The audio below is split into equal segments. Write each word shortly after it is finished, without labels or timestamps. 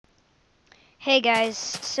Hey guys,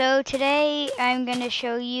 so today I'm gonna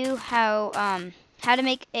show you how to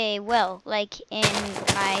make a well, like in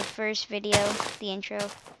my first video, the intro.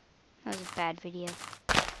 That was a bad video.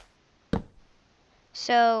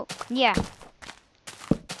 So yeah,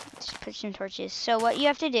 let's put some torches. So what you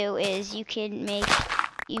have to do is you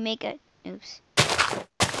make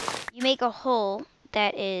a hole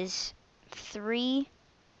that is three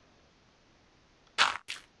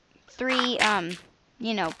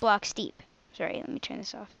blocks deep. Sorry, let me turn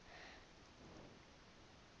this off.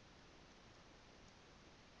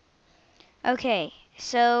 Okay,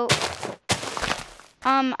 so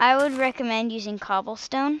I would recommend using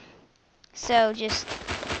cobblestone. So just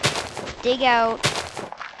dig out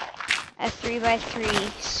a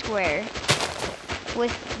 3x3 square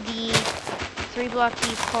with the 3-block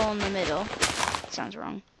deep hole in the middle. Sounds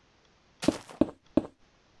wrong.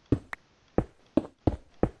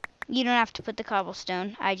 You don't have to put the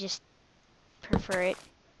cobblestone. I just prefer it.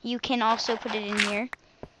 You can also put it in here,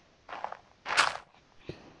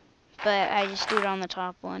 but I just do it on the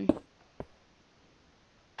top one.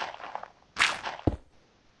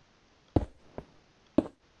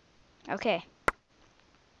 Okay.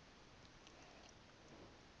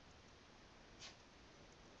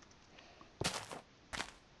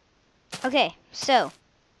 Okay, so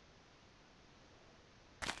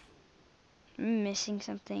I'm missing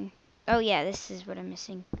something. Oh yeah, this is what I'm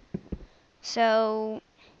missing. So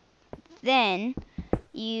then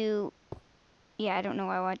I don't know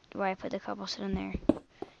why I put the cobblestone there.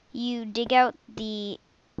 You dig out the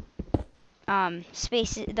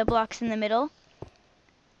the blocks in the middle,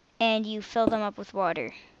 and you fill them up with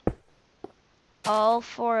water. All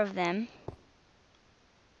 4 of them.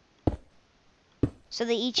 So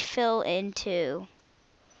they each fill into,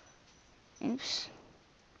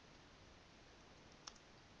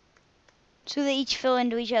 So they each fill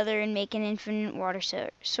into each other and make an infinite water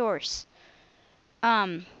source.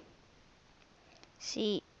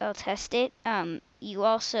 See, I'll test it. You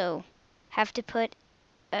also have to put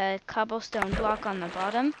a cobblestone block on the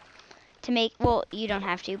bottom to make, well, you don't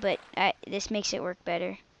have to, but this makes it work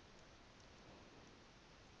better.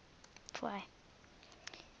 Fly.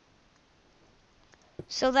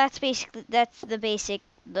 So that's the basic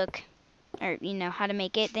look, or how to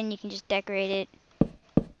make it. Then you can just decorate it.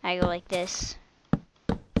 I go like this.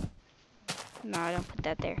 No, I don't put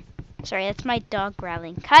that there. Sorry, that's my dog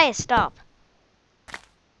growling. Kaya, stop.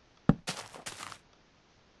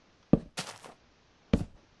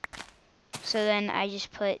 So then I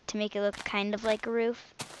just put, to make it look kind of like a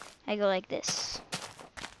roof, I go like this.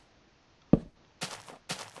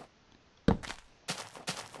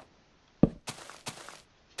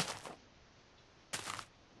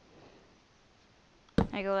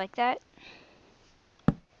 I go like that.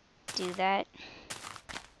 Do that.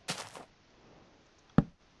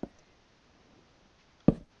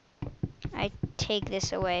 I take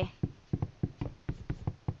this away.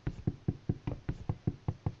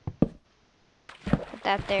 Put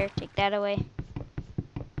that there, take that away.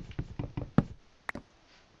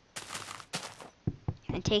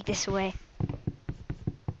 And take this away.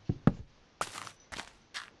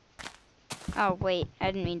 Oh wait, I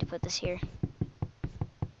didn't mean to put this here.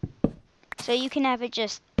 So you can have it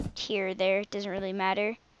just here or there, it doesn't really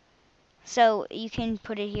matter. So you can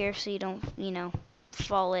put it here so you don't,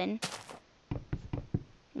 fall in.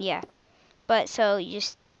 Yeah. But so you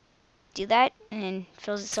just do that and then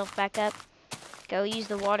fills itself back up. Go use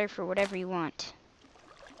the water for whatever you want.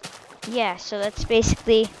 Yeah, so that's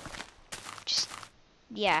basically just,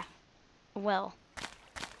 yeah, well.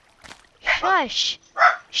 Shush!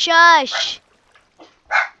 Shush!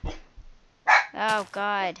 Oh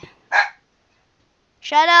God.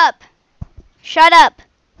 Shut up! Shut up!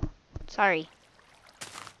 Sorry.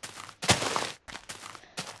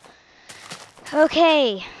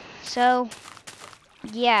 Okay, so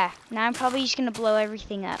yeah, now I'm probably just gonna blow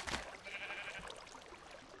everything up.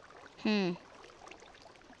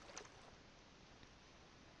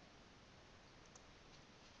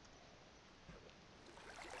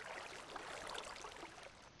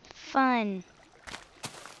 Fun.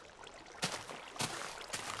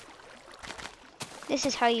 This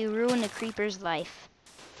is how you ruin a creeper's life.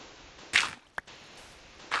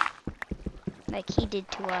 Like he did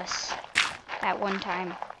to us that one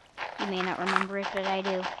time. You may not remember it, but I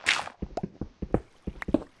do.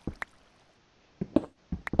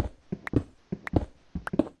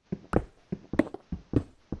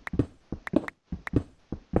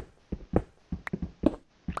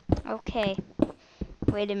 Okay,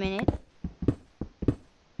 wait a minute.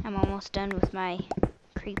 I'm almost done with my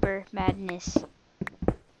creeper madness.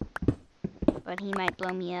 But he might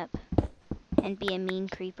blow me up. and be a mean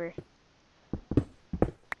creeper.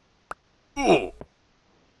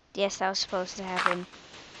 Yes, that was supposed to happen.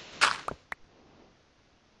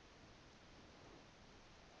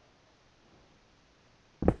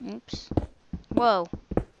 Oops. Whoa.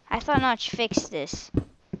 I thought Notch fixed this.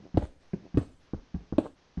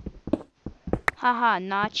 Haha,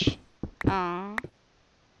 Notch.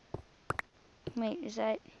 Wait, is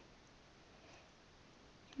that...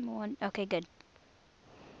 one? Okay, good.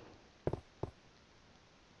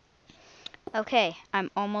 Okay, I'm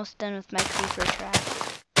almost done with my creeper trap.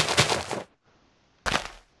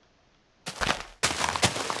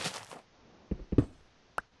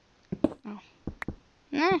 Oh.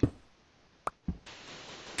 Nah.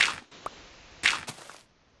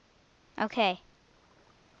 Okay.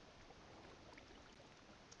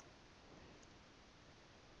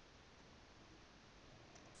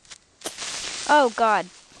 Oh, God.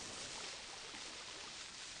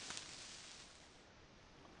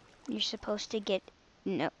 You're supposed to get...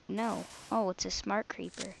 No. Oh, it's a smart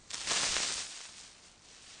creeper.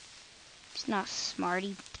 He's not smart.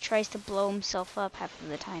 He tries to blow himself up half of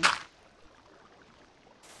the time.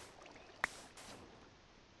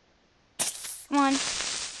 Come on.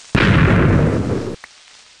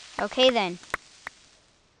 Okay, then.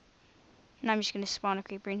 And I'm just going to spawn a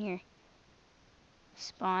creeper in here.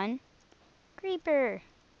 Spawn. Creeper.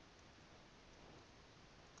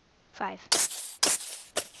 5.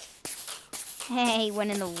 Hey, he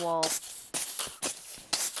went in the wall.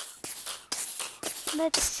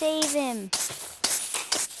 Let's save him.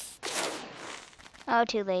 Oh,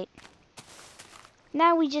 too late.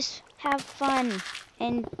 Now we just have fun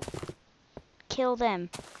and kill them.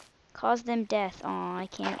 Cause them death. Aw, I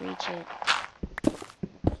can't reach it.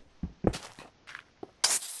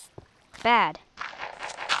 Bad.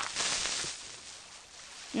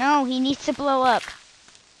 No, he needs to blow up.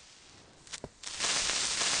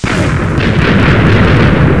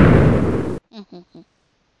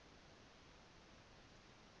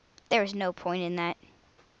 There was no point in that.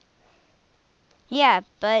 Yeah,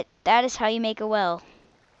 but that is how you make a well.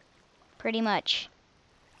 Pretty much.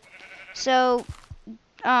 So,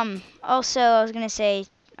 also I was gonna say,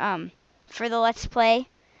 for the Let's Play,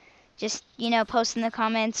 just, post in the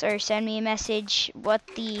comments or send me a message what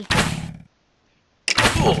the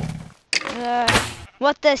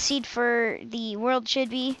seed for the world should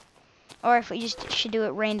be, or if we just should do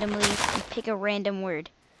it randomly and pick a random word.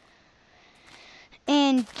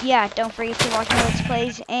 And yeah, don't forget to watch my Let's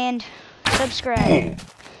Plays and subscribe.